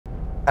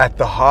at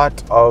the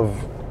heart of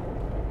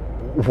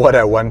what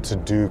I want to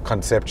do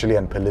conceptually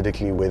and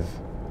politically with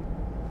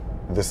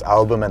this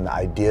album and the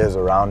ideas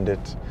around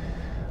it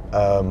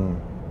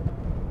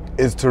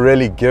is to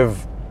really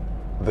give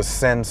the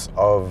sense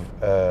of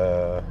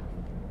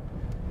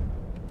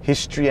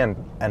history and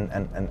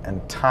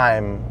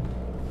time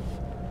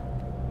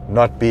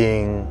not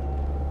being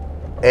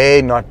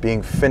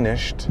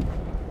finished,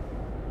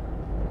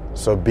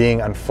 so being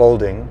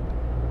unfolding,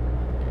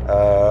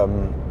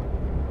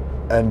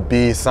 and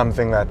B,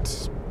 something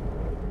that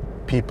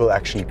people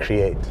actually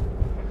create,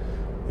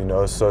 you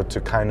know, so to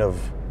kind of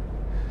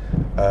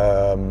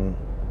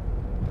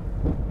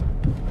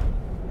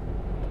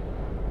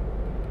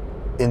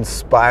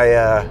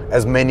inspire,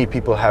 as many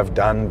people have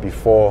done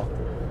before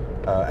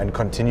and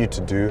continue to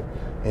do,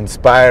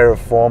 inspire a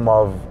form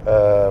of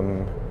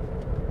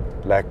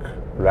like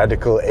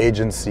radical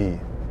agency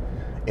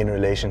in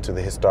relation to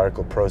the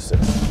historical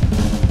process.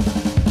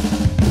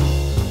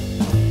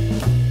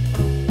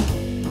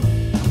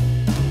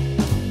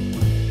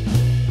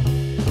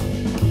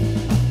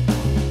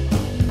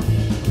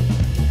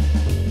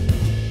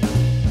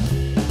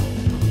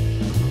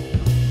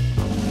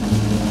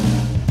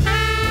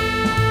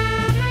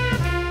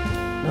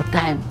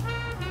 Time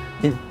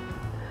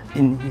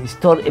in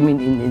story, I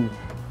mean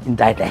in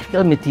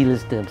didactical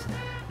materials terms,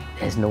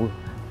 there's no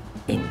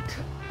end,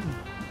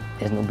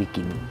 there's no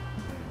beginning.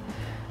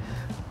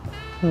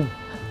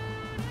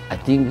 I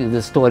think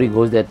the story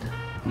goes that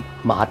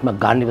Mahatma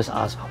Gandhi was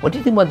asked, what do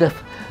you think about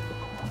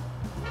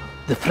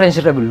the French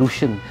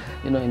Revolution?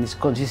 You know, in his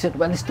conscience, he said,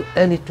 well, it's too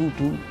early to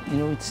you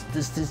know, it's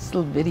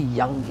still very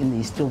young in the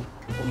history of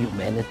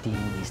humanity,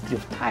 in the history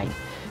of time.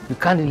 You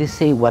can't really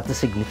say what the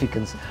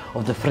significance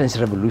of the French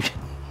Revolution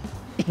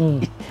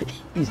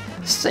is.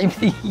 Same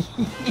thing.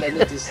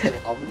 Humanity is still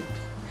omni.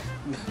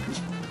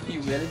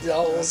 Humanity is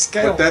all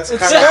scale. But that's it's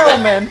kind scale,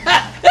 of, man.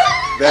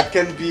 That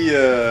can be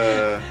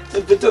a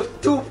bit of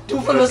too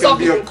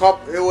philosophical.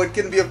 It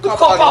can be a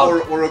cop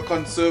out or a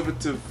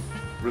conservative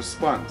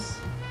response,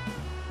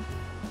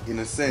 in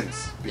a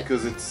sense,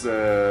 because it's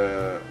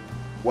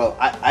well,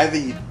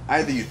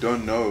 either you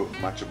don't know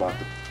much about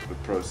the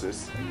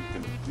process and you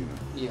can,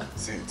 you know,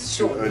 say it's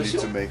too early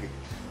to make it,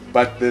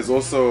 but there's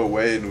also a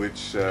way in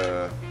which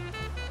to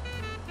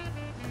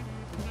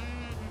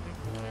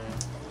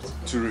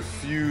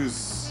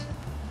refuse,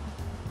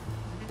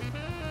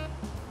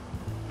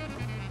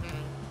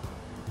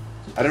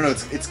 I don't know,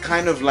 it's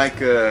kind of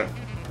like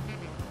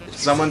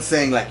someone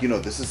saying, like, you know,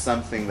 this is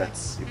something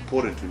that's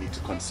important, we need to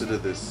consider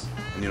this.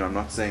 And, you know, I'm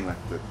not saying like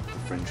the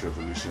French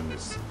Revolution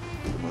is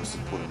the most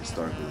important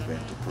historical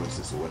event or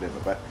process or whatever,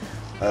 but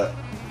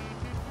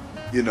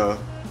you know,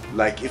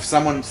 like if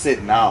someone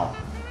said now,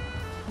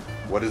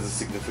 what is the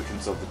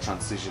significance of the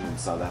transition in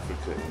South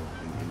Africa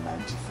in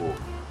 94?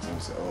 Someone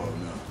would say, oh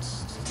no,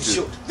 it's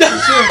too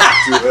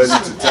early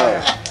to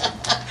tell.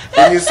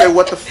 And you say,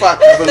 what the fuck?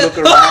 Have a look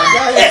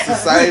around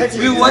society.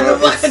 You know,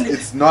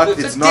 it's not, you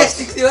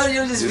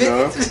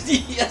know,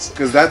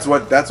 because that's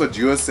what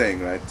you're saying,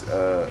 right?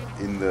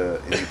 In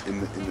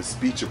the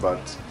speech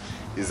about,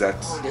 is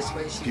that that's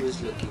why she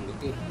was looking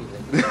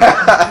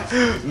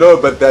no,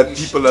 but that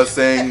people are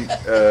saying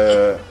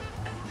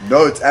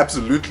no, it's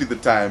absolutely the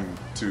time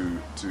to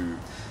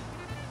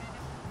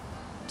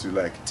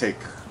like take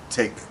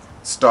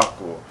stock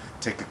or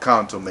take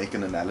account or make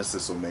an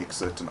analysis or make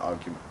certain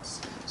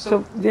arguments.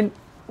 So then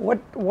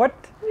what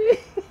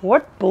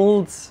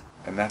builds,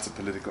 and that's a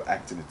political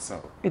act in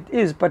itself. It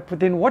is, but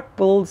then what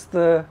builds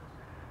the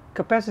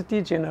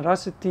capacity,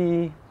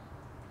 generosity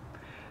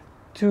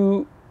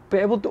to be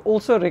able to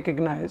also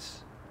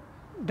recognize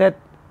that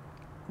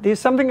there's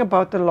something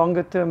about the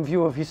longer term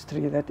view of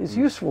history that is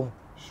useful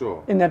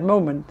in that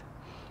moment.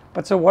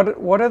 But so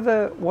what are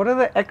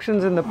the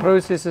actions and the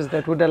processes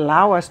that would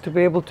allow us to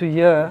be able to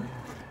hear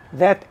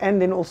that and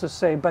then also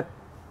say, but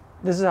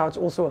this is how it's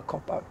also a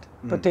cop-out,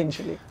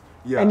 potentially.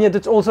 Yeah. And yet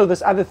it's also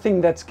this other thing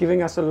that's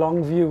giving us a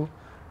long view.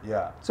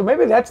 Yeah. So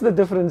maybe that's the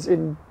difference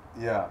in...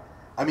 Yeah.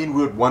 I mean,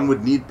 one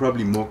would need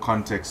probably more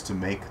context to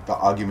make the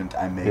argument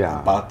I make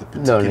about the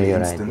particular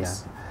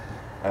instance.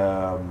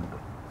 Right,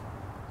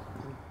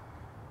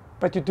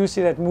 but you do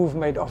see that move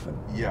made often.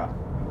 Yeah.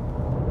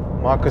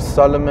 Marcus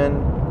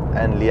Solomon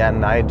and Leigh-Ann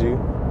Naidoo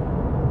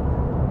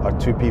are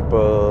two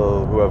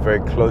people who are very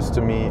close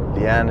to me.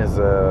 Leigh-Ann is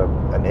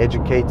an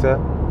educator,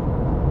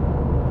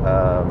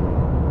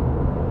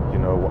 you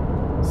know,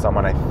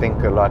 someone I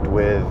think a lot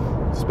with,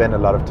 spend a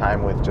lot of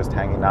time with, just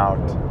hanging out.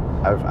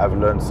 I've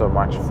learned so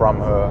much from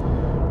her.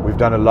 We've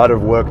done a lot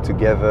of work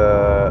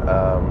together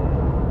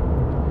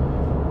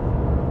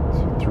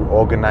through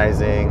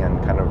organizing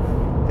and kind of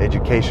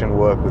education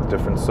work with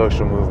different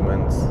social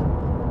movements.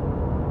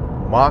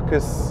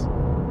 Marcus,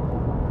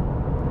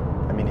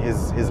 I mean,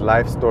 his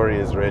life story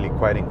is really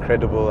quite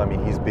incredible. I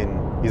mean,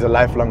 he's a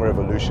lifelong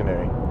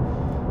revolutionary.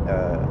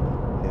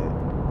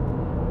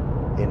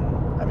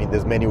 I mean,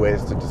 there's many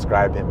ways to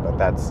describe him, but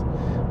that's,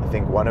 I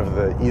think, one of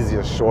the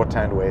easiest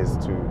shorthand ways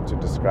to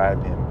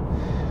describe him.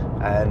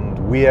 And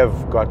we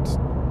have got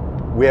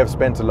we have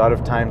spent a lot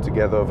of time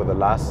together over the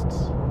last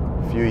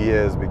few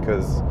years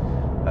because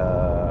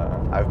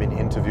I've been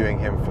interviewing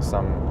him for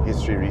some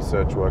history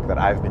research work that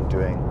I've been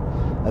doing.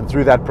 And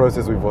through that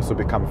process, we've also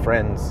become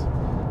friends.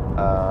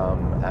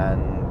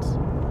 And,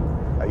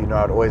 you know,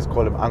 I'd always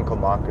call him Uncle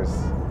Marcus,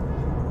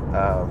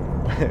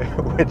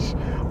 which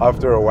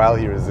after a while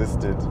he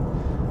resisted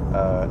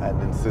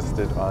and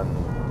insisted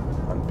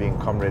on being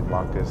Comrade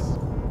Marcus.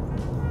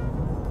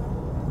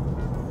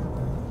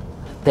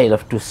 Tale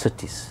of two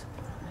cities.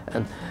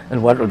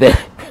 And one of them,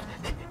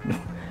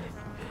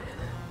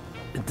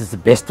 it is the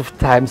best of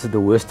times and the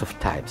worst of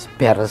times,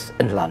 Paris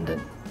and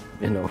London,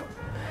 you know.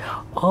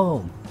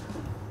 Oh,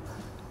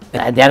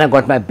 and then I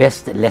got my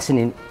best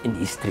lesson in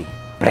history,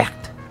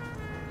 Brecht.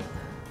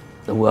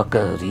 The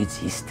worker reads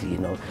history, you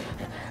know.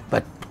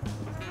 But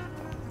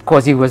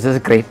because he was a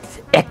great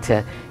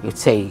actor, you'd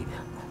say,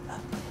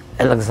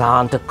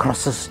 Alexander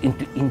crosses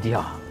into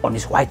India on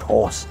his white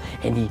horse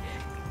and he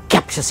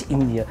captures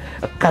India,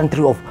 a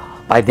country of,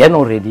 by then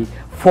already,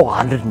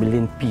 400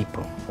 million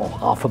people or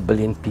 500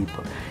 million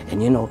people.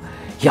 And you know,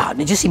 yeah,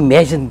 just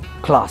imagine,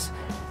 class,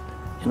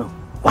 you know,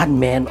 one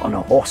man on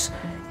a horse,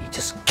 he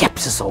just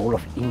captures the whole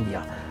of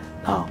India.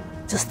 Now,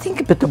 just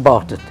think a bit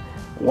about it.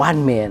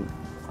 One man,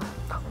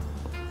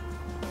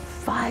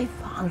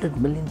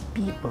 500 million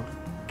people.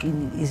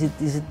 Can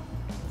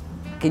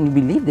you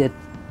believe that?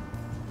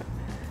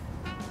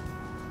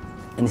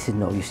 And he said,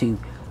 no, you see,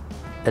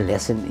 a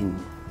lesson in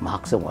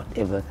Marx or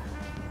whatever,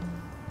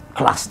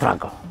 class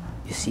struggle.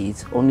 You see,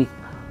 it's only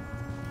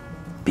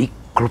big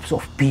groups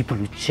of people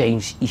who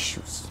change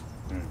issues,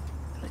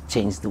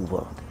 change the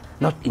world,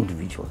 not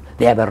individuals.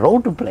 They have a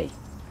role to play,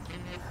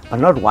 but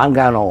not one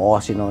guy on a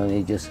horse, you know, and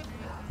he just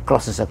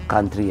crosses a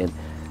country, and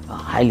a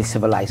highly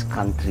civilized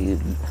country,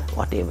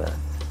 whatever.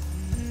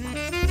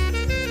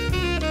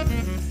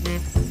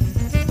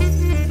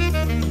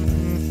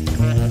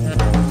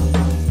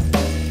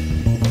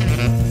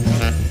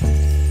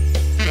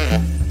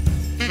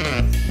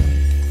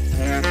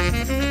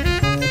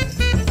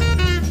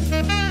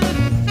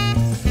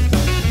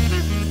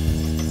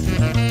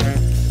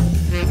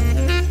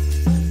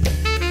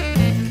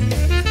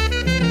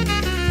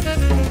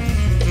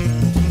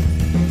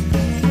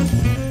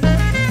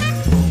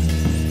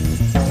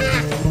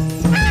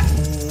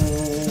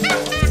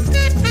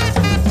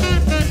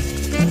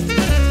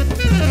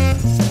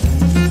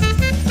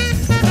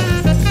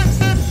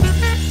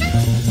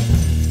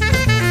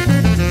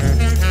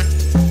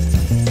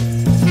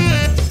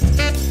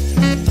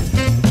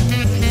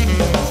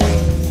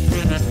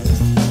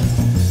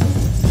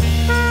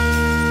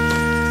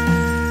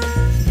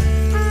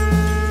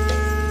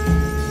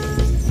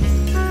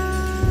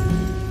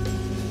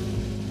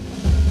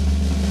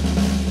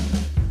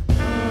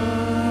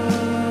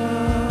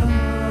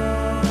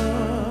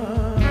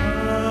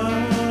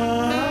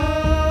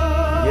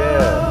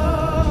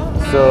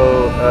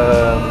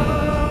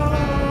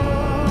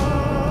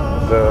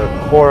 The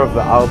core of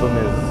the album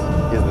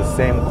is the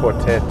same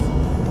quartet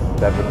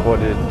that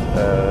recorded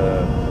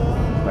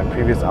my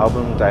previous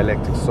album,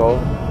 Dialectic Soul,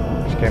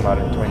 which came out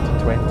in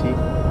 2020.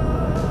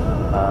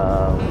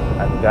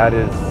 And that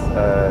is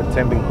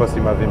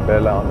Thembinkosi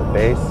Mavimbela on the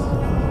bass,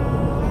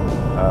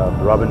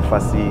 Robin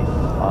Fassie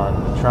on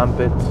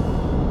trumpet,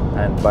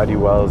 and Buddy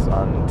Wells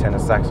on tenor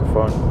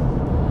saxophone.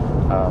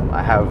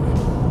 I have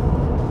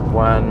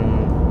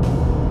one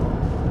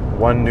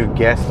new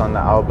guest on the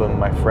album,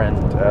 my friend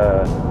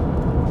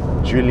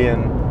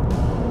Julian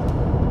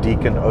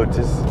Deacon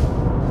Otis,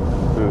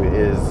 who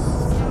is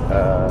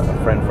a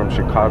friend from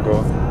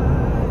Chicago.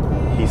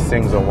 He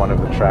sings on one of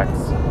the tracks,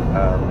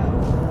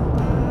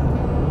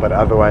 but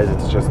otherwise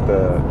it's just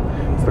the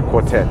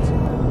quartet.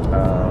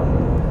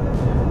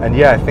 And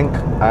yeah, I think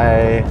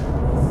I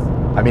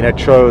mean I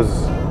chose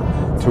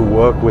to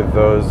work with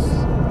those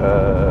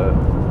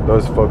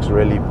folks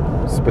really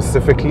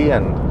specifically,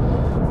 and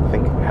I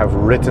think have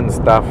written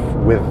stuff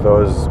with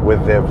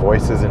their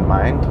voices in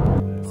mind.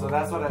 So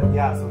that's what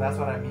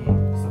I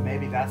mean. So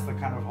maybe that's the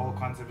kind of whole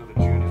concept of the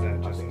tune, is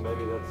that just, I think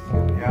maybe that's,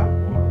 yeah.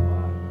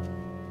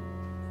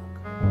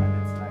 And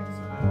it's like,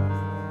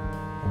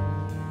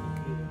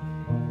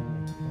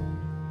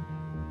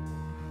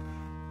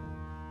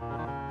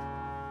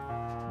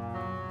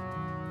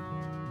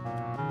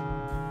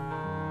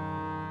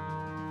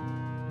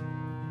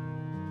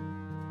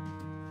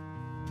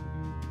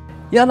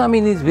 yeah, I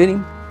mean, it's very,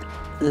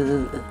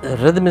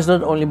 rhythm is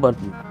not only about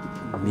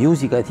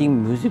music. I think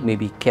music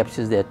maybe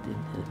captures that in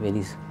a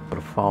very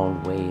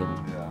profound way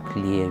and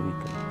clear.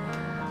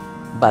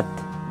 But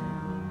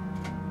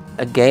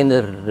again,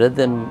 the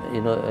rhythm,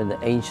 you know, in the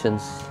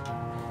ancients,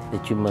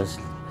 that you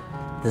must,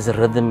 there's a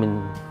rhythm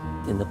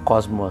in the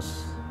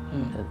cosmos.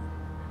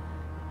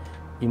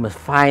 You must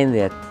find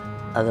that,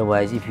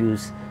 otherwise if you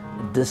use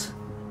this,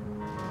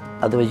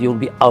 otherwise you'll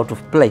be out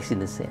of place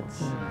in a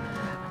sense.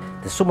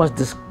 There's so much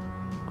this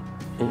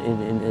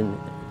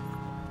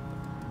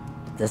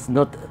that's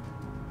not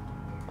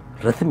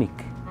rhythmic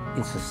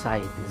in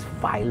society. There's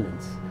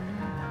violence.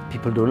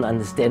 People don't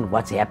understand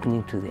what's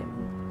happening to them.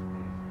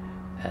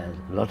 A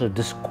lot of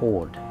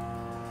discord.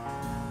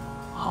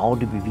 how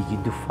do we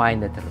begin to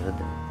find that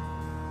rhythm?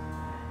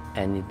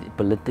 And it,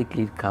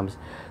 politically it comes,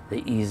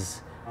 there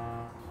is,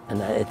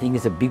 and I think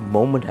it's a big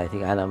moment, I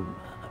think, and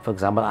for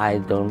example,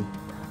 I've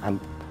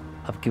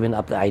given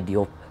up the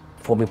idea of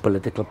forming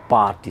political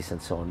parties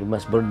and so on. We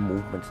must build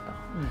movements now,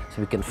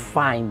 so we can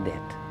find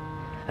that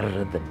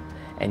rhythm.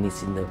 And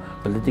it's in the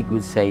politics,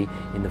 we'll say,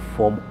 in the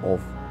form of,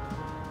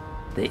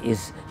 there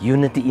is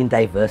unity in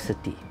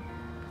diversity.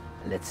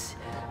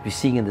 We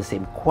sing in the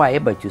same choir,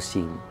 but you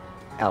sing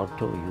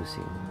alto, you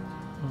sing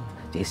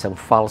Jason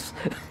false.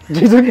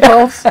 Jason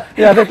false?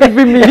 Yeah, that would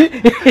be me.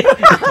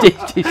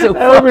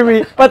 That would be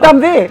me. But I'm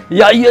there.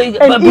 Yeah,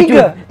 and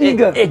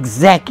eager.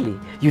 Exactly.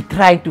 You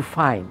try to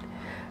find,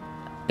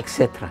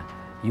 etc.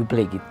 You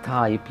play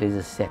guitar, you play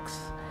the sax.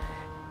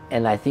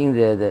 And I think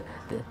the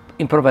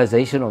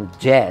improvisation of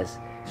jazz,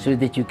 so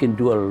that you can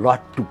do a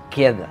lot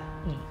together.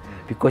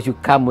 Because you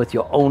come with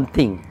your own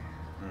thing.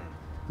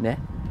 Yeah?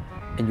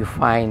 And you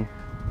find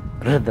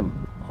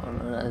rhythm.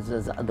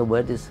 The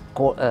word is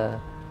called,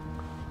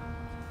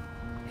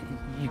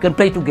 you can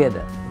play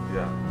together.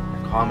 Yeah,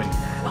 harmony.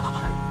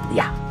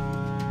 Yeah.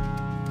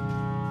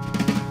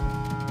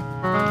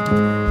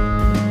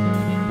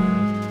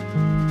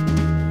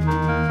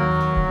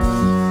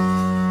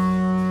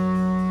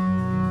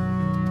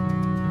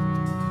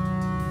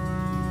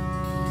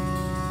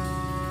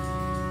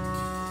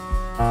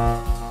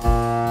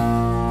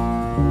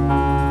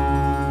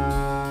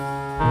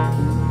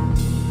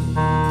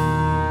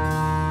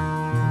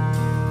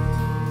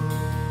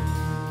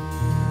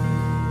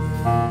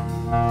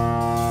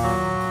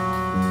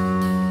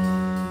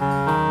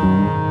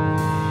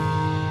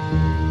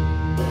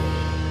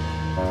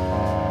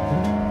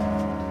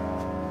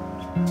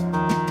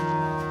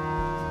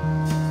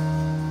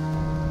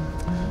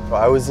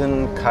 I was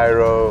in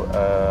Cairo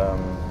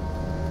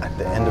at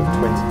the end of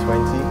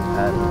 2020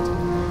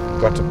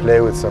 and got to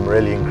play with some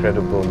really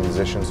incredible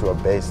musicians who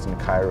are based in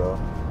Cairo.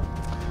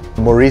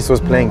 Maurice was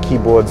playing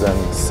keyboards and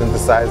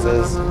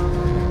synthesizers.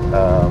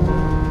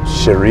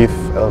 Cherif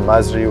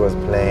Masri was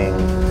playing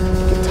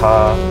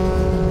guitar.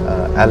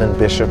 Alan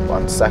Bishop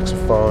on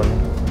saxophone,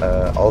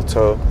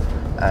 alto,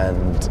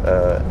 and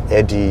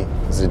Eddie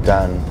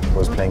Zidan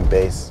was playing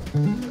bass.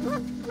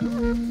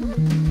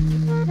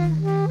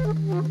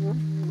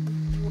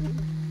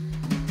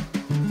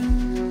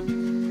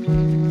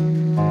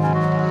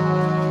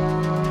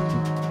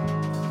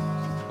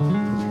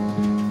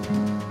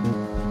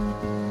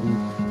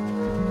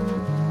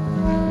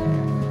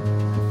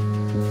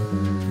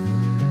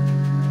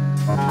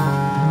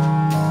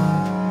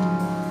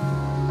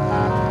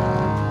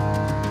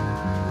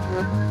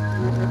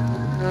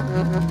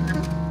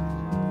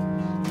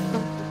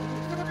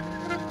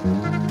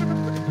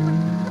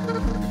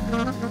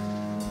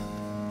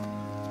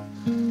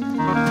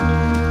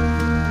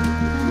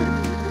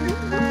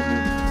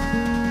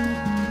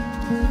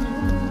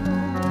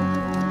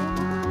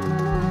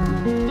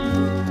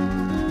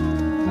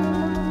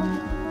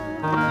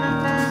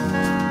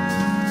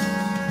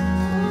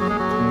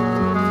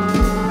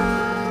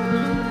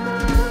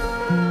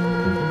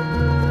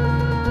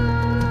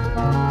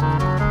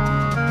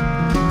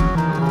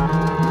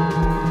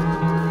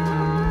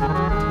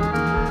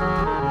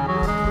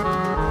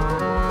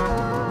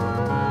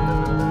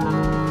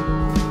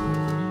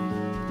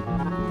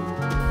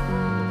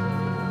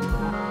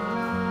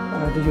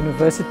 The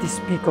university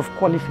speak of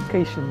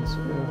qualifications,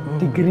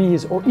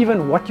 degrees, or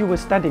even what you were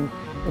studying.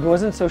 It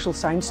wasn't social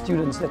science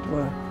students that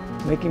were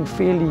making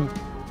fairly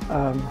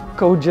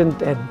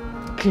cogent and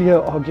clear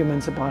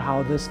arguments about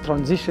how this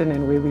transition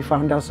and where we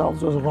found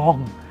ourselves was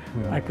wrong.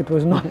 Like it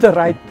was not the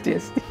right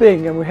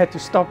thing and we had to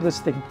stop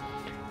this thing.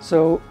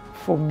 So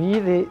for me,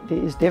 there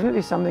is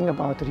definitely something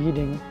about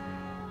reading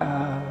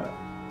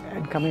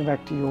and coming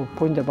back to your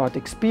point about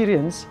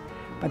experience,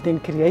 but then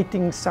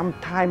creating some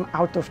time,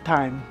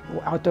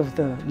 or out of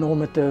the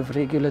normative,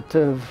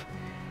 regulative,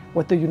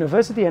 what the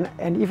university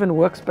and even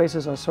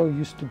workspaces are so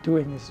used to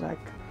doing is like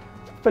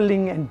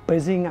filling and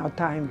busying our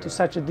time to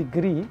such a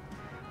degree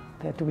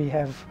that we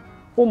have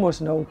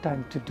almost no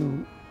time to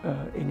do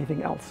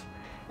anything else.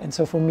 And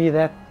so for me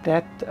it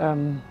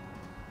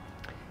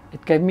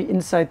gave me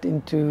insight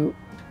into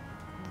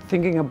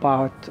thinking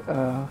about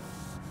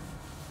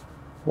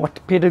what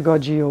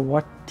pedagogy or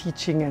what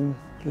teaching and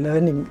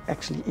learning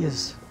actually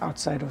is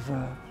outside of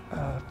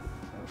a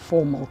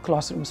formal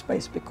classroom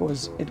space,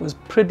 because it was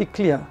pretty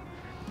clear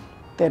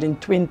that in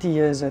 20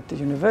 years at the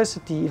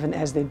university, even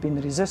as there'd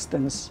been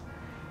resistance,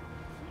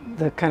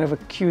 the kind of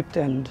acute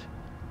and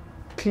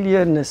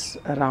clearness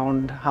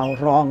around how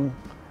wrong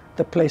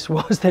the place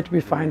was that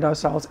we find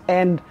ourselves,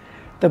 and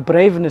the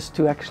braveness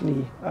to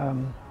actually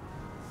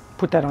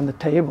put that on the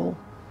table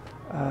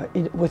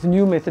with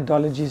new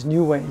methodologies,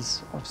 new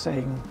ways of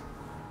saying,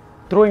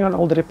 drawing on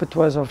old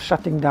repertoires of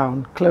shutting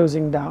down,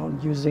 closing down,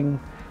 using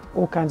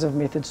all kinds of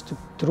methods to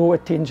draw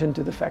attention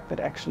to the fact that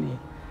actually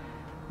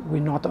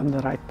we're not on the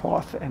right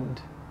path and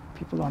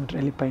people aren't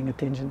really paying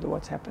attention to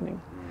what's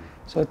happening.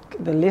 So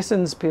the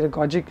lessons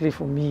pedagogically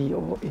for me,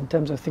 or in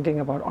terms of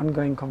thinking about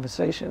ongoing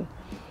conversation,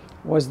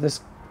 was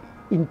this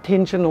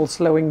intentional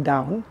slowing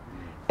down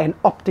and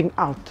opting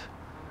out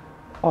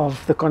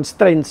of the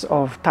constraints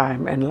of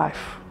time and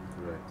life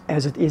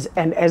as it is,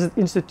 and as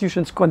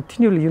institutions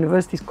continually,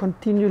 universities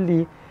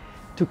continually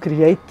to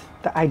create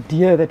the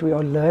idea that we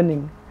are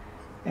learning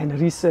and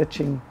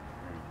researching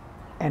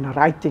and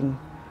writing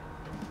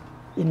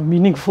in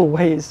meaningful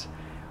ways,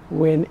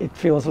 when it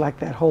feels like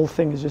that whole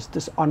thing is just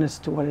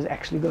dishonest to what is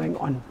actually going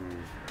on.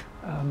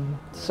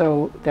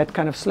 So that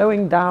kind of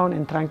slowing down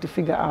and trying to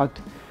figure out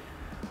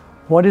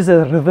what is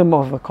the rhythm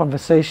of a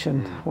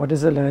conversation, what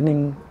is a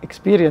learning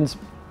experience,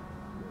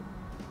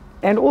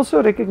 and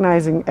also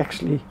recognizing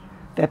actually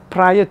that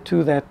prior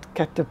to that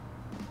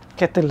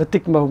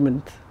catalytic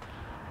moment,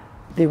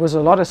 there was a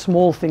lot of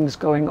small things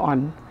going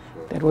on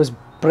that was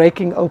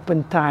breaking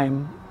open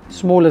time,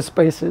 smaller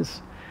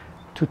spaces,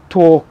 to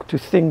talk, to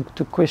think,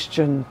 to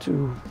question,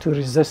 to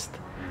resist,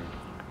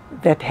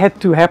 that had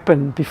to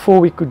happen before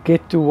we could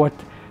get to what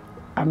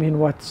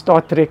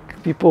Star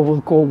Trek people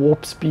will call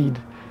warp speed.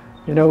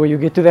 You know, where you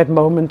get to that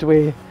moment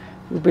where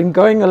you've been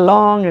going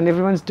along and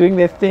everyone's doing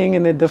their thing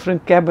in a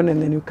different cabin,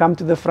 and then you come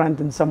to the front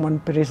and someone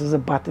presses a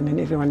button and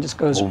everyone just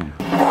goes boom.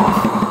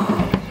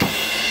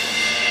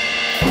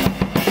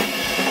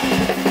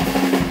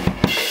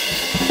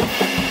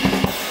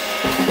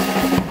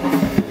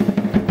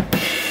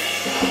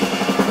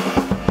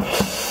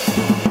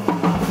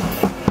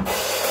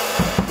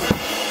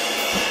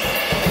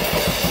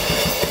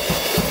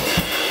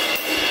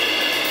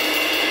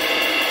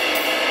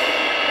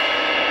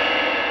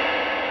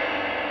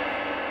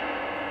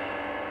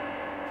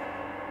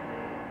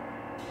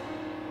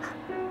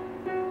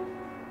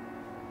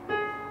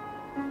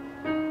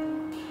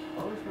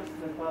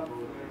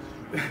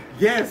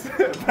 Yes!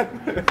 Birds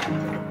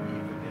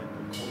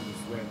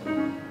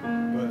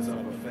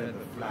of a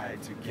feather fly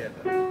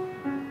together,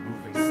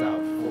 moving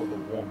south for the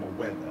warmer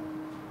weather.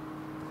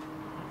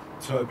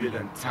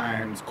 Turbulent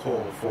times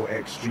call for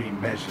extreme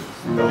measures.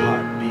 The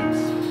heart beats,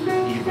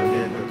 even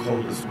in the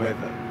coldest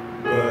weather.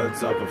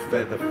 Birds of a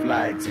feather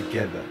fly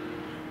together,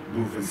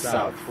 moving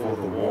south for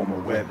the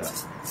warmer weather.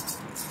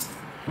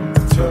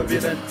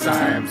 Turbulent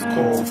times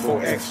call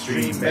for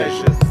extreme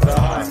measures. The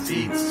heart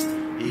beats,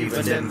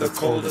 even in the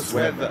coldest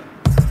weather.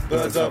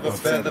 Birds of a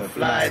feather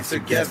fly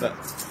together,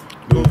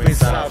 moving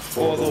south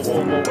for the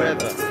warmer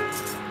weather.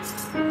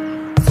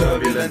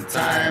 Turbulent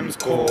times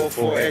call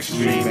for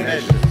extreme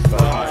measures.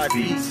 The heart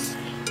beats,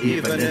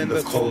 even in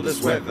the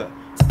coldest weather.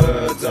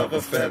 Birds of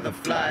a feather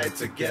fly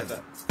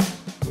together,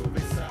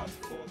 moving south.